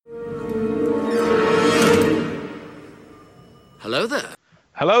Hello there.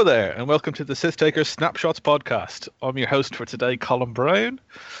 Hello there, and welcome to the Sith Takers Snapshots podcast. I'm your host for today, Colin Brown,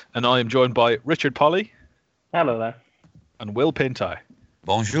 and I am joined by Richard Polly. Hello there. And Will Pintai.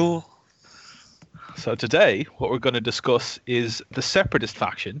 Bonjour. So today, what we're going to discuss is the Separatist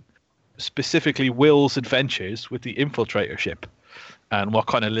faction, specifically Will's adventures with the Infiltrator ship, and what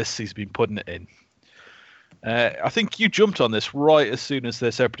kind of lists he's been putting it in. I think you jumped on this right as soon as the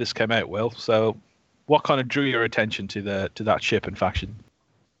Separatists came out, Will. So what kind of drew your attention to that ship and faction?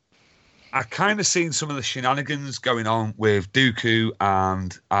 I kind of seen some of the shenanigans going on with Dooku,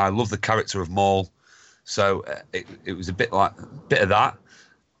 and I love the character of Maul, so it was a bit of that,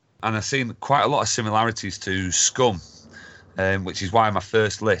 and I've seen quite a lot of similarities to Scum, which is why my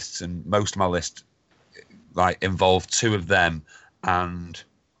first lists and most of my list involved two of them and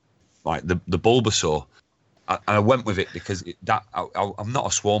the Bulbasaur, and I went with it because I'm not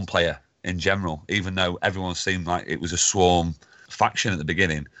a Swarm player in general, even though everyone seemed like it was a Swarm faction at the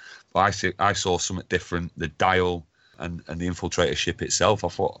beginning. But I saw something different. The Dial and the Infiltrator ship itself. I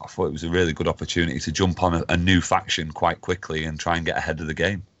thought it was a really good opportunity to jump on a new faction quite quickly and try and get ahead of the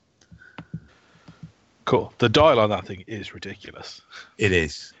game. Cool. The Dial on that thing is ridiculous. It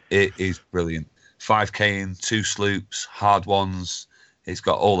is. It is brilliant. 5k in, 2 sloops, hard ones. It's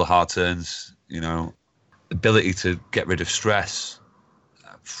got all the hard turns. Ability to get rid of stress.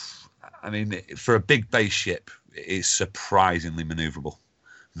 I mean, for a big base ship, it's surprisingly manoeuvrable.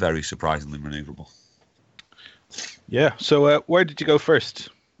 Very surprisingly manoeuvrable. Yeah. So where did you go first?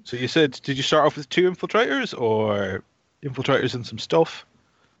 So you said, did you start off with 2 Infiltrators or Infiltrators and some stuff?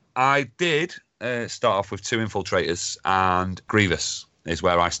 I did start off with 2 Infiltrators, and Grievous is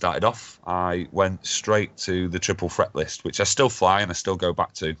where I started off. I went straight to the triple threat list, which I still fly and I still go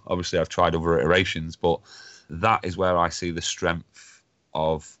back to. Obviously, I've tried other iterations, but that is where I see the strength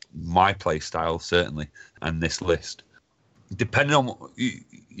of my play style, certainly, and this list. Depending on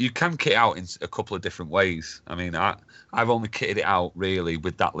you can kit out in a couple of different ways. I mean, I've only kitted it out really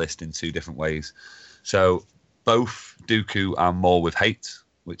with that list in 2 different ways. So both Dooku and Maul with hate,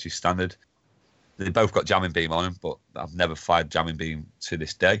 which is standard. They both got jamming beam on them, but I've never fired jamming beam to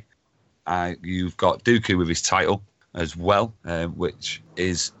this day. You've got Dooku with his title as well, which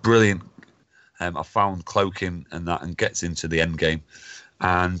is brilliant. I found cloaking and that, and gets into the end game.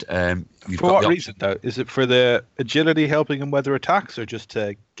 And for what reason, though? Is it for the agility helping him weather attacks, or just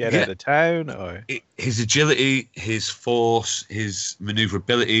to get out of town? Or his agility, his force, his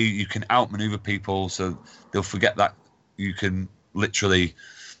maneuverability. You can outmaneuver people, so they'll forget that you can literally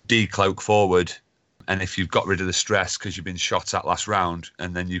decloak forward. And if you've got rid of the stress because you've been shot at last round,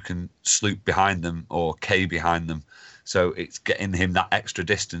 and then you can sloop behind them or K behind them. So it's getting him that extra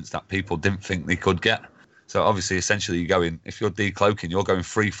distance that people didn't think they could get. So obviously, essentially, if you're decloaking, you're going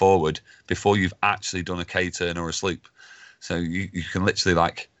free forward before you've actually done a K turn or a sleep. So you can literally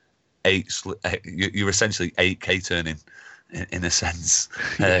you're essentially 8 K turning in a sense.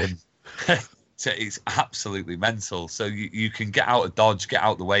 So it's absolutely mental. So you can get out of dodge, get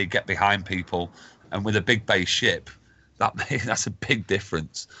out of the way, get behind people. And with a big base ship, that's a big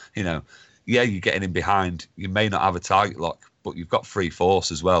difference. Yeah, you're getting in behind. You may not have a target lock, but you've got free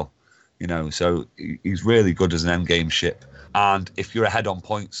force as well. So he's really good as an endgame ship. And if you're ahead on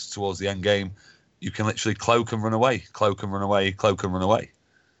points towards the end game, you can literally cloak and run away, cloak and run away, cloak and run away.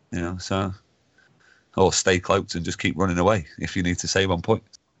 Or stay cloaked and just keep running away if you need to save on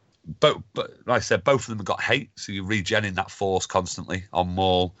points. But like I said, both of them have got hate, so you're regenning that force constantly on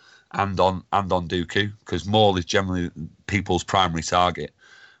Maul and on Dooku, because Maul is generally people's primary target,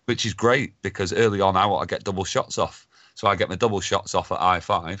 which is great because early on I want to get double shots off. So I get my double shots off at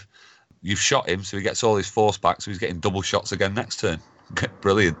I5. You've shot him, so he gets all his force back, so he's getting double shots again next turn.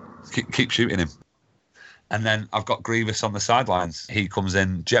 Brilliant. Keep shooting him. And then I've got Grievous on the sidelines. He comes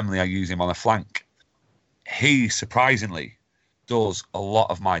in. Generally, I use him on a flank. He, surprisingly, does a lot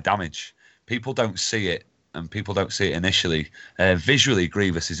of my damage. People don't see it, and people don't see it initially. Visually,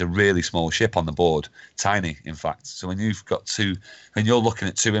 Grievous is a really small ship on the board. Tiny, in fact. So when you're looking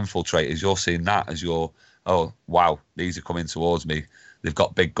at 2 Infiltrators, you're seeing that as oh, wow, these are coming towards me. They've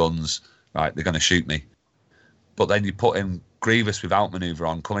got big guns, right? They're going to shoot me. But then you put in Grievous with outmaneuver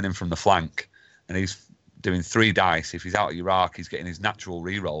on, coming in from the flank, and he's doing 3 dice. If he's out of your arc, he's getting his natural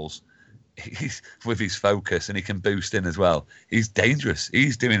rerolls. He's with his focus, and he can boost in as well. He's dangerous.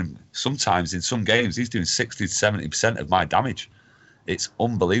 He's doing, sometimes in some games, he's doing 60 to 70% of my damage. It's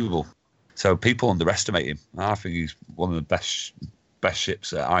unbelievable. So people underestimate him. I think he's one of the best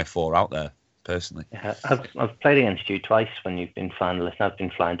ships at I4 out there. Personally, yeah, I've played against you twice when you've been flying the list. I've been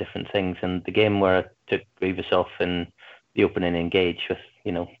flying different things, and the game where I took Grievous off in the opening engage with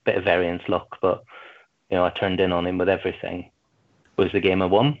bit of variance luck, but I turned in on him with everything. was the game I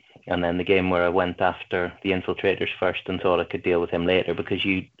won. And then the game where I went after the infiltrators first and thought I could deal with him later because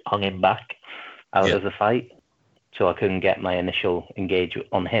you hung him back out of the fight. So I couldn't get my initial engage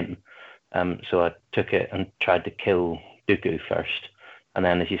on him. So I took it and tried to kill Dooku first. And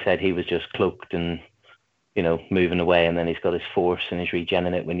then, as you said, he was just cloaked and, you know, moving away. And then he's got his force and he's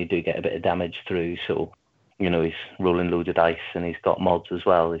regenerating it when you do get a bit of damage through. So, you know, he's rolling loads of dice and he's got mods as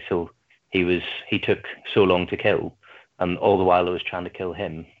well. So he took so long to kill. And all the while I was trying to kill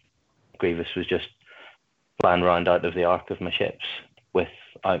him, Grievous was just flying around out of the arc of my ships with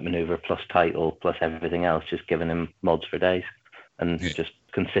outmaneuver plus title plus everything else, just giving him mods for days and just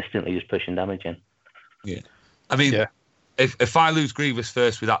consistently just pushing damage in. Yeah. I mean, if I lose Grievous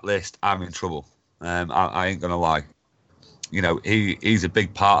first with that list, I'm in trouble. I ain't going to lie. You know, he's a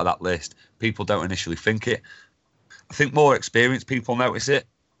big part of that list. People don't initially think it. I think more experienced people notice it.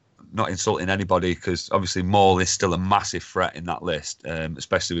 Not insulting anybody, because obviously Maul is still a massive threat in that list,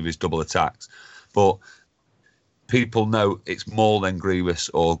 especially with his double attacks. But people know it's Maul then Grievous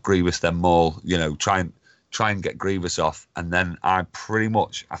or Grievous then Maul. You know, try and get Grievous off, and then I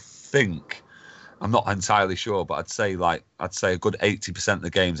think, I'm not entirely sure, but I'd say a good 80% of the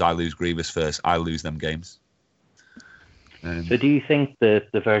games I lose Grievous first. I lose them games. So do you think the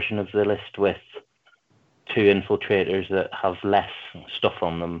version of the list with 2 infiltrators that have less stuff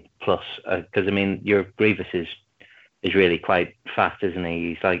on them plus, because I mean your Grievous is really quite fast, isn't he?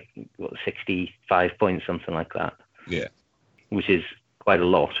 He's like 65 points, something like that. Yeah, which is quite a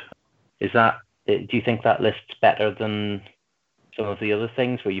lot. Do you think that list's better than some of the other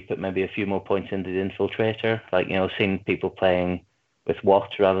things where you put maybe a few more points into the infiltrator? Like, you know, seeing people playing with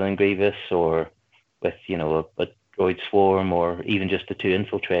Watt rather than Grievous, or with, you know, a droid swarm, or even just the 2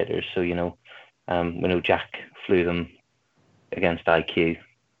 infiltrators. So, you know, we know Jack flew them against IQ,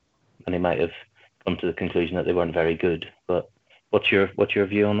 and he might have come to the conclusion that they weren't very good. But what's your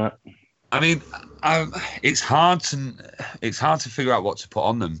view on that? I mean, it's hard to figure out what to put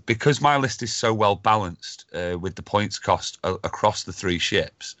on them because my list is so well balanced with the points cost across the 3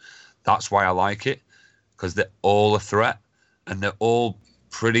 ships. That's why I like it, because they're all a threat and they're all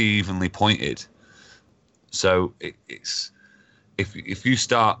pretty evenly pointed. So it's if you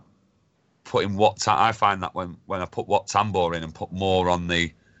start putting I find that when I put Wat Tambor in and put more on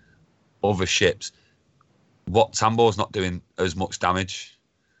the other ships, Wat Tambor's not doing as much damage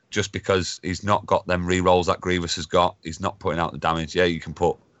just because he's not got them re-rolls that Grievous has got. He's not putting out the damage. Yeah, you can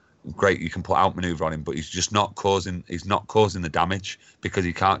put outmaneuver on him, but he's just not causing the damage because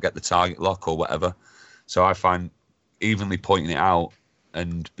he can't get the target lock or whatever. So I find evenly pointing it out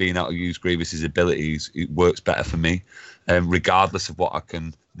and being able to use Grievous's abilities, it works better for me, regardless of what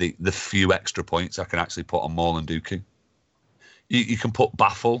the few extra points I can actually put on Maul and Dooku. You can put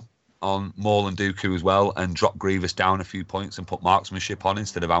Baffle on Maul and Dooku as well and drop Grievous down a few points and put marksmanship on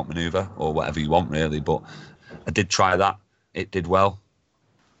instead of outmaneuver or whatever you want, really. But I did try that. It did well.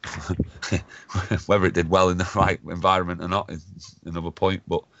 Whether it did well in the right environment or not is another point.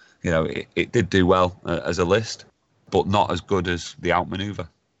 But, you know, it did do well as a list, but not as good as the outmaneuver.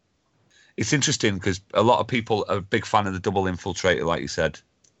 It's interesting because a lot of people are a big fan of the double infiltrator, like you said,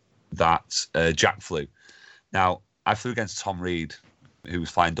 that Jack flew. Now, I flew against Tom Reed, who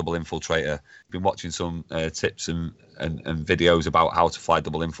was flying double infiltrator. Been watching some tips and videos about how to fly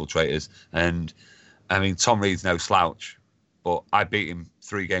double infiltrators. And, I mean, Tom Reed's no slouch, but I beat him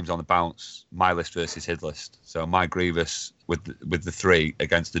 3 games on the bounce, my list versus his list. So my Grievous with the 3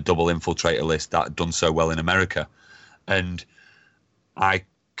 against the double infiltrator list that had done so well in America. And I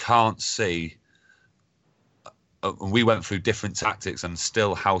can't see... we went through different tactics and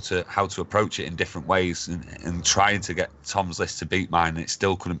still how to approach it in different ways and trying to get Tom's list to beat mine, and it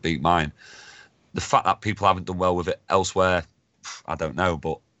still couldn't beat mine. The fact that people haven't done well with it elsewhere, I don't know,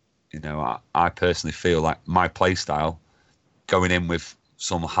 but you know, I personally feel like my play style, going in with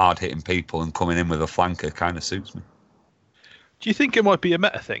some hard hitting people and coming in with a flanker, kind of suits me. Do you think it might be a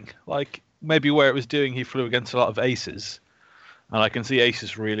meta thing? Like maybe where it was doing, he flew against a lot of aces, and I can see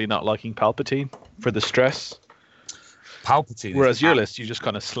aces really not liking Palpatine for the stress. Palpatine. Whereas your list, you just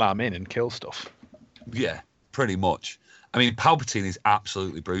kind of slam in and kill stuff. Yeah, pretty much. I mean, Palpatine is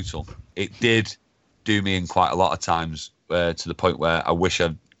absolutely brutal. It did do me in quite a lot of times to the point where I wish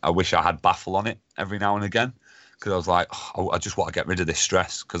I had Baffle on it every now and again, because I was like, I just want to get rid of this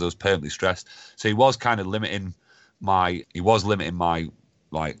stress because I was permanently stressed. So he was kind of limiting my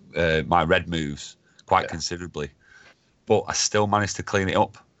my red moves quite considerably, but I still managed to clean it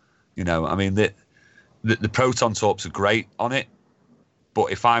up. You know, I mean the proton torps are great on it,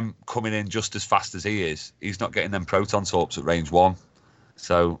 but if I'm coming in just as fast as he is, he's not getting them proton torps at range 1,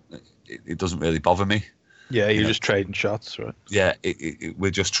 so it doesn't really bother me. Yeah, you're just trading shots, right? Yeah,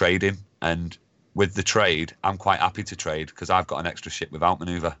 we're just trading, and with the trade, I'm quite happy to trade because I've got an extra ship without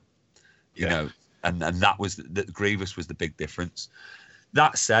maneuver. You know, and that was the Grievous was the big difference.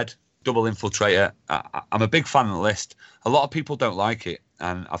 That said, double infiltrator, I'm a big fan of the list. A lot of people don't like it,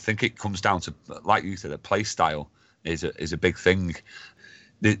 and I think it comes down to, like you said, the play style is a big thing.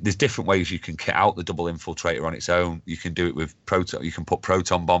 There's different ways you can kit out the double infiltrator on its own. You can do it with proton. You can put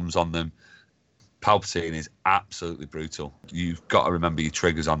proton bombs on them. Palpatine is absolutely brutal. You've got to remember your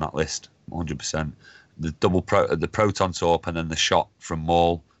triggers on that list, 100%. The the proton torp and then the shot from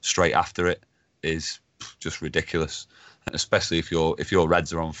Maul straight after it is just ridiculous. Especially if your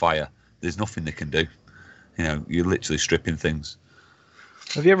reds are on fire, there's nothing they can do. You know, you're literally stripping things.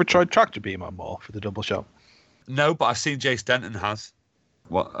 Have you ever tried tractor beam on Maul for the double shot? No, but I've seen Jace Denton has.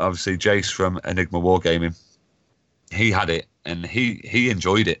 Obviously Jace from Enigma Wargaming, he had it and he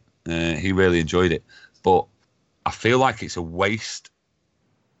enjoyed it. He really enjoyed it, but I feel like it's a waste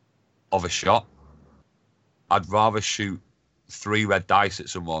of a shot. I'd rather shoot 3 red dice at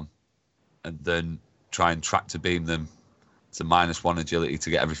someone and then try and tractor beam them to -1 agility to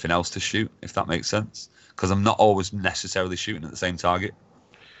get everything else to shoot, if that makes sense. Because I'm not always necessarily shooting at the same target.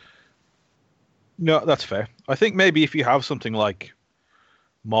 No, that's fair. I think maybe if you have something like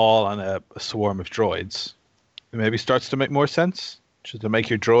Maul and a swarm of droids, it maybe starts to make more sense. Just to make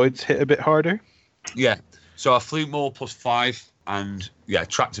your droids hit a bit harder. Yeah. So I flew Maul +5, and yeah,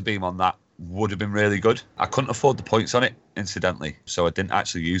 tractor beam on that would have been really good. I couldn't afford the points on it, incidentally, so I didn't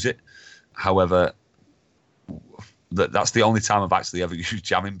actually use it. However, that's the only time I've actually ever used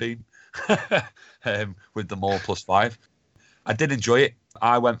jamming beam with the Maul +5. I did enjoy it.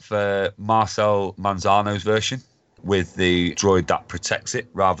 I went for Marcel Manzano's version with the droid that protects it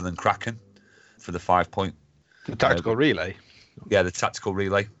rather than Kraken for the 5 point. The tactical relay. Yeah, the tactical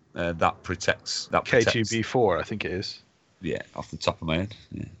relay that protects. K2B4, I think it is. Yeah, off the top of my head.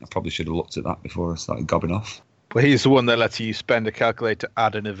 Yeah, I probably should have looked at that before I started gobbing off. But he's the one that lets you spend a calculator to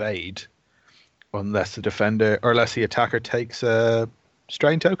add an evade, unless the defender or unless the attacker takes a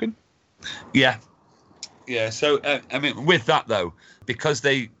strain token. Yeah. So I mean, with that though, because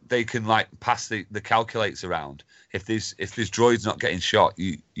they can like pass the calculators around. If this droid's not getting shot,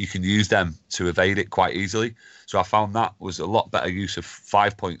 you can use them to evade it quite easily. So I found that was a lot better use of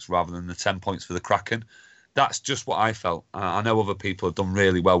 5 points rather than the 10 points for the Kraken. That's just what I felt. I know other people have done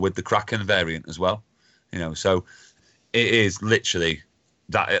really well with the Kraken variant as well. You know, so it is literally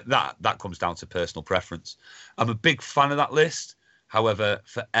that comes down to personal preference. I'm a big fan of that list. However,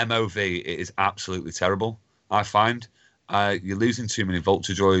 for MOV, it is absolutely terrible. I find you're losing too many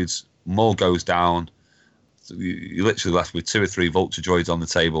Vulture droids. Maul goes down. So you're literally left with 2 or 3 Vulture droids on the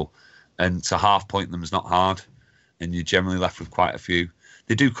table, and to half point them is not hard, and you're generally left with quite a few.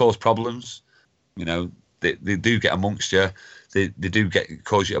 They do cause problems, you know. They do get amongst you. They do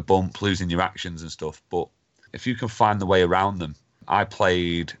cause you a bump, losing your actions and stuff. But if you can find the way around them, I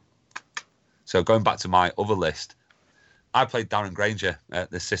played. So going back to my other list, I played Darren Granger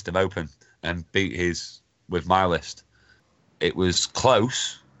at the System Open and beat his with my list. It was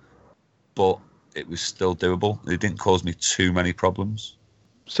close, but it was still doable. It didn't cause me too many problems.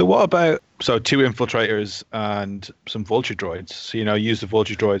 So what about 2 infiltrators and some Vulture droids? So, you know, use the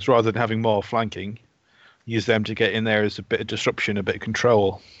Vulture droids rather than having more flanking. Use them to get in there as a bit of disruption, a bit of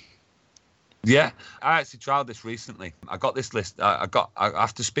control. Yeah, I actually tried this recently. I got this list.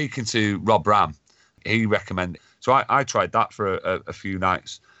 After speaking to Rob Ram, he recommended. So I tried that for a few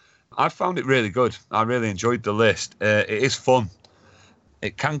nights. I found it really good. I really enjoyed the list. It is fun.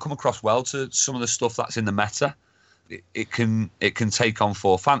 It can come across well to some of the stuff that's in the meta. It can take on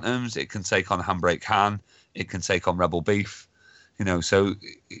 4 Phantoms. It can take on Handbrake Han. It can take on Rebel Beef. You know, so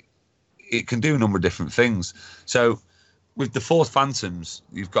it can do a number of different things. So with the 4 Phantoms,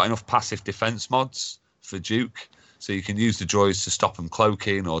 you've got enough passive defense mods for Duke, so you can use the droids to stop them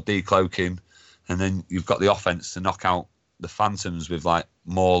cloaking or decloaking, and then you've got the offense to knock out the Phantoms with like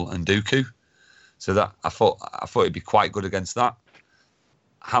Maul and Dooku. So that I thought it'd be quite good against that.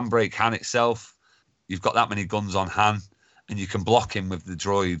 Handbrake Han itself, you've got that many guns on Han, and you can block him with the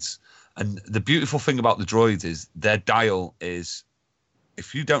droids. And the beautiful thing about the droids is their dial is,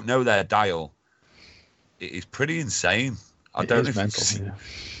 if you don't know their dial, it is pretty insane. I don't know if mental, yeah.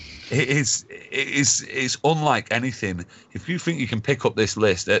 It's unlike anything. If you think you can pick up this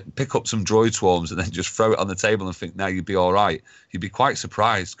list, pick up some droid swarms and then just throw it on the table and think, now you'd be all right, you'd be quite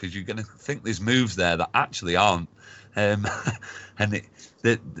surprised, because you're going to think there's moves there that actually aren't. And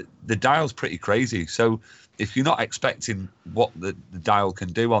the dial's pretty crazy. So if you're not expecting what the dial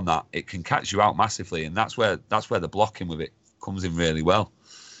can do on that, it can catch you out massively, and that's where the blocking with it comes in really well.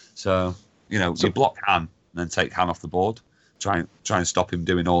 So, you know, you block Han, and then take Han off the board. Try and stop him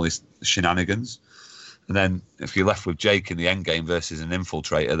doing all his shenanigans. And then if you're left with Jake in the end game versus an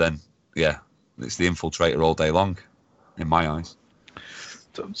infiltrator, then yeah, it's the infiltrator all day long, in my eyes.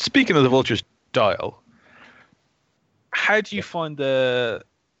 So speaking of the Vulture's dial, how do you find the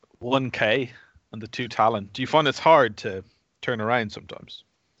 1K and the 2 Talon? Do you find it's hard to turn around sometimes?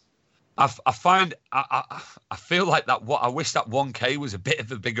 I feel like that. I wish that 1K was a bit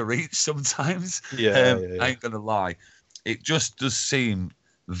of a bigger reach sometimes. Yeah. I ain't gonna lie. It just does seem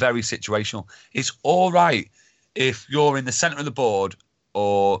very situational. It's all right if you're in the center of the board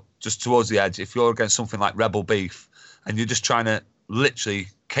or just towards the edge. If you're against something like Rebel Beef and you're just trying to literally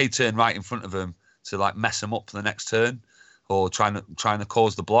K-turn right in front of them to like mess them up for the next turn, or trying to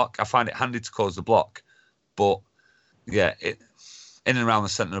cause the block. I find it handy to cause the block, but yeah, in and around the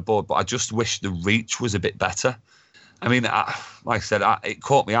center of the board. But I just wish the reach was a bit better. I mean, like I said, it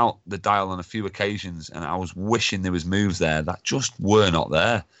caught me out the dial on a few occasions, and I was wishing there was moves there that just were not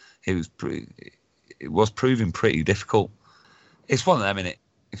there. It was proving pretty difficult. It's one of them, innit?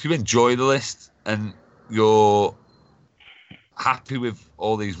 If you enjoy the list and you're happy with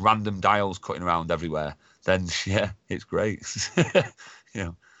all these random dials cutting around everywhere, then yeah, it's great. You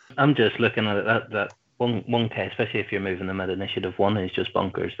know, I'm just looking at it, that 1K, especially if you're moving them at initiative 1, is just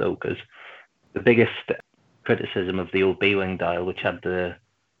bonkers though, because the biggest criticism of the old B-Wing dial, which had the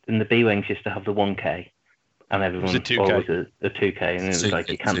B-Wings used to have the 1K, and everyone was always a 2K, and it was like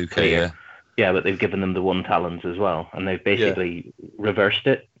you can't 2K, clear. Yeah, but they've given them the 1 Talons as well, and they've basically reversed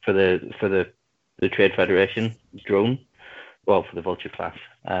it for the Trade Federation drone, well, for the Vulture class,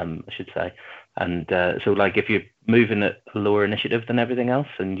 I should say. And so, like, if you're moving at a lower initiative than everything else,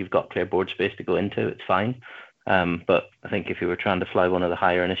 and you've got clear board space to go into, it's fine. But I think if you were trying to fly one of the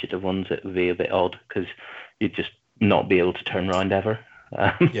higher initiative ones, it would be a bit odd because you'd just not be able to turn around ever.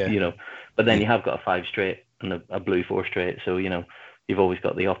 You know. But then you have got a 5 straight and a blue 4 straight, so you know you've always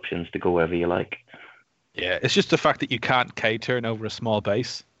got the options to go wherever you like. Yeah, it's just the fact that you can't K-turn over a small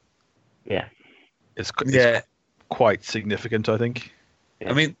base. Yeah. It's quite significant, I think. Yeah.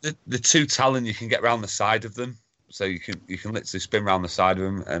 I mean, the 2 Talon, you can get around the side of them, so you can literally spin around the side of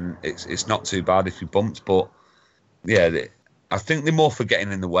them, and it's not too bad if you bumped. But yeah, I think they're more for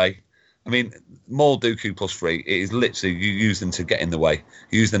getting in the way. I mean, Maul Dooku +3, it is literally you use them to get in the way,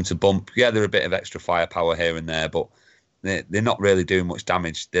 use them to bump. Yeah, they're a bit of extra firepower here and there, but they're not really doing much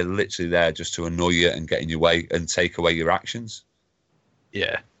damage. They're literally there just to annoy you and get in your way and take away your actions.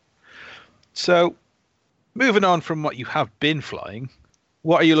 Yeah. So, moving on from what you have been flying,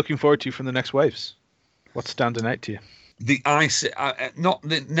 what are you looking forward to from the next waves? What's standing out to you? The not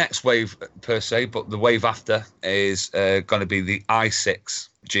the next wave per se, but the wave after is going to be the I-6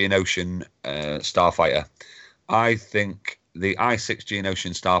 Geonosian Starfighter. I think the I-6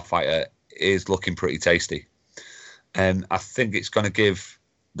 Geonosian Starfighter is looking pretty tasty. And I think it's going to give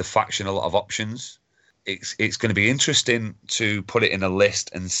the faction a lot of options. It's going to be interesting to put it in a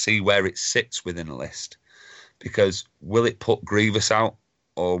list and see where it sits within a list. Because will it put Grievous out,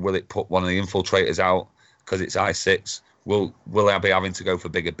 or will it put one of the infiltrators out because it's I-6? Will I be having to go for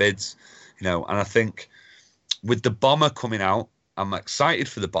bigger bids? You know, and I think with the bomber coming out, I'm excited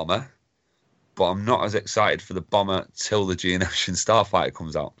for the bomber, but I'm not as excited for the bomber till the Geonosian Starfighter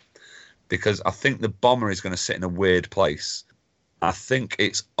comes out. Because I think the bomber is going to sit in a weird place. I think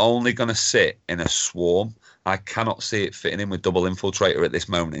it's only going to sit in a swarm. I cannot see it fitting in with double infiltrator at this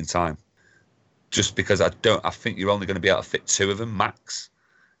moment in time. Just because I think you're only going to be able to fit 2 of them max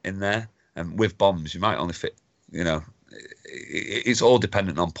in there. And with bombs, you might only fit, you know, it's all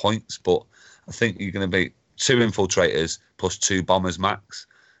dependent on points, but I think you're going to be 2 infiltrators plus 2 bombers max.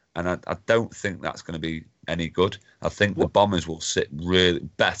 And I don't think that's going to be any good. I think the bombers will sit really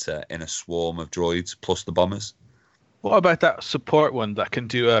better in a swarm of droids plus the bombers. What about that support one that can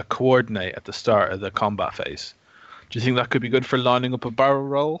do a coordinate at the start of the combat phase? Do you think that could be good for lining up a barrel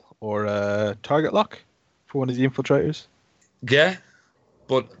roll or a target lock for one of the infiltrators? Yeah,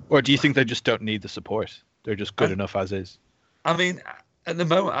 but... Or do you think they just don't need the support? They're just good enough as is? I mean, at the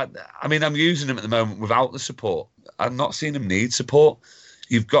moment, I'm using them at the moment without the support. I'm not seeing them need support.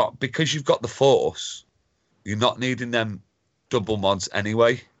 Because you've got the Force, you're not needing them double mods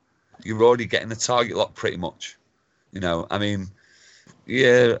anyway. You're already getting a target lock pretty much. You know, I mean,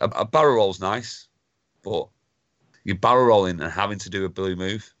 yeah, a barrel roll's nice, but you're barrel rolling and having to do a blue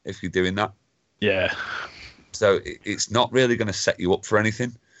move if you're doing that. Yeah. So it's not really going to set you up for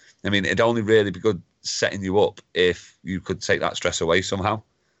anything. I mean, it'd only really be good setting you up if you could take that stress away somehow.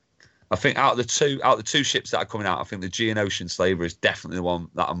 I think out of the two ships that are coming out, I think the Geonosian Slaver is definitely the one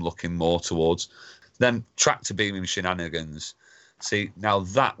that I'm looking more towards. Then tractor beaming shenanigans. See, now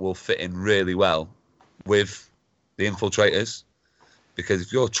that will fit in really well with the infiltrators, because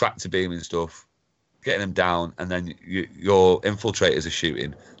if you're tractor beaming stuff, getting them down, and then your infiltrators are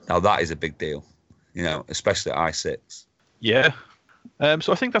shooting, now that is a big deal, especially at I6. Yeah.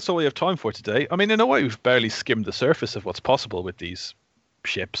 So I think that's all we have time for today. I mean, in a way, we've barely skimmed the surface of what's possible with these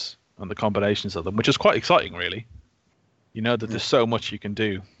ships and the combinations of them, which is quite exciting, really. That there's so much you can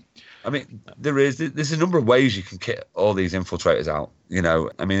do. I mean, there's a number of ways you can kit all these infiltrators out.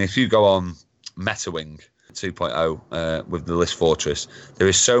 I mean, if you go on MetaWing 2.0 with the list Fortress, there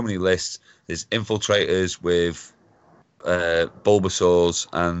is so many lists. There's infiltrators with Bulbasaurs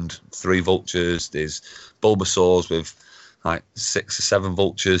and 3 Vultures. There's Bulbasaurs with like 6 or 7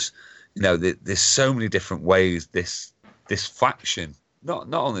 Vultures. There's so many different ways this faction,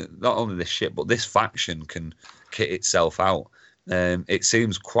 not only this ship, but this faction can kit itself out. It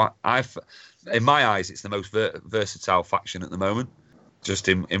seems quite. In my eyes, it's the most versatile faction at the moment. Just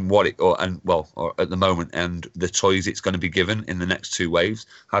in what it or at the moment, and the toys it's going to be given in the next 2 waves,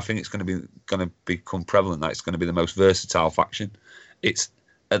 I think it's going to become prevalent that it's going to be the most versatile faction. It's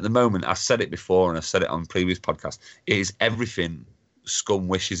at the moment. I said it before, and I said it on previous podcasts. It is everything Scum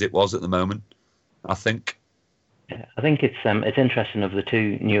wishes it was at the moment. I think. Yeah, I think it's interesting of the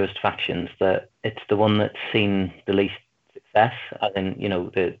 2 newest factions that it's the one that's seen the least success, as in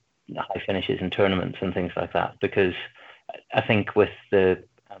the high finishes in tournaments and things like that, because I think with the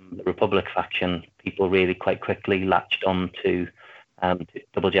Republic faction, people really quite quickly latched on to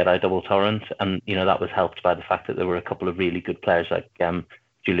Double Jedi, Double Torrent, and that was helped by the fact that there were a couple of really good players like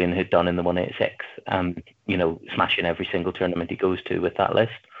Julian Hood-Dunn in the 186, smashing every single tournament he goes to with that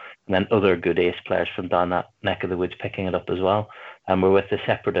list, and then other good ace players from down that neck of the woods picking it up as well. And we're with the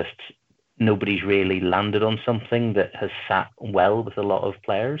Separatists, nobody's really landed on something that has sat well with a lot of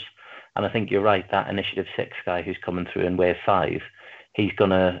players. And I think you're right, that Initiative 6 guy who's coming through in Wave 5, he's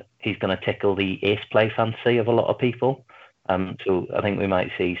gonna tickle the ace play fancy of a lot of people. So I think we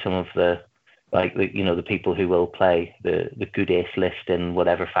might see some of the people who will play the good ace list in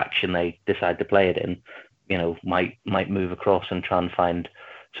whatever faction they decide to play it in, might move across and try and find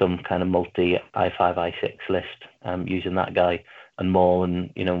some kind of multi I5, I6 list using that guy and Maul and,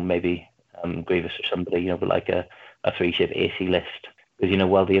 maybe Grievous or somebody, but like a 3-ship AC list. Because,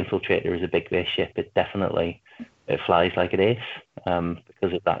 while the Infiltrator is a big base ship, it flies like an ace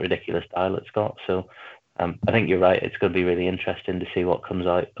because of that ridiculous dial it's got. So I think you're right. It's going to be really interesting to see what comes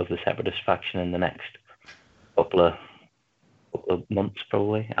out of the Separatist faction in the next couple of months,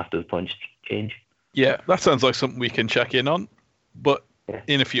 probably, after the points change. Yeah, that sounds like something we can check in on, but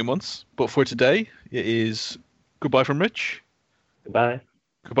in a few months. But for today, it is goodbye from Rich. Goodbye.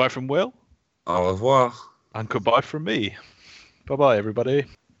 Goodbye from Will. Au revoir. And goodbye from me. Bye-bye, everybody.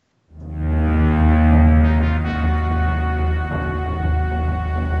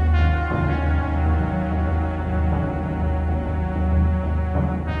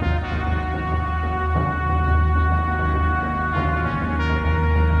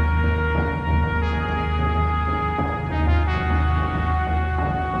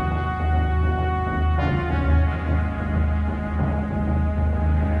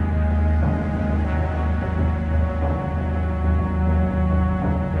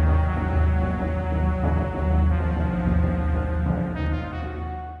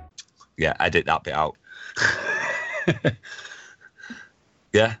 Yeah, edit that bit out.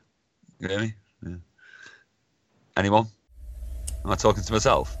 Yeah, really? Yeah. Anyone? Am I talking to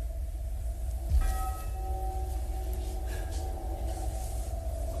myself?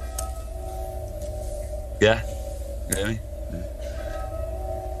 Yeah, really?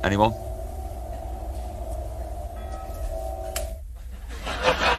 Yeah. Anyone?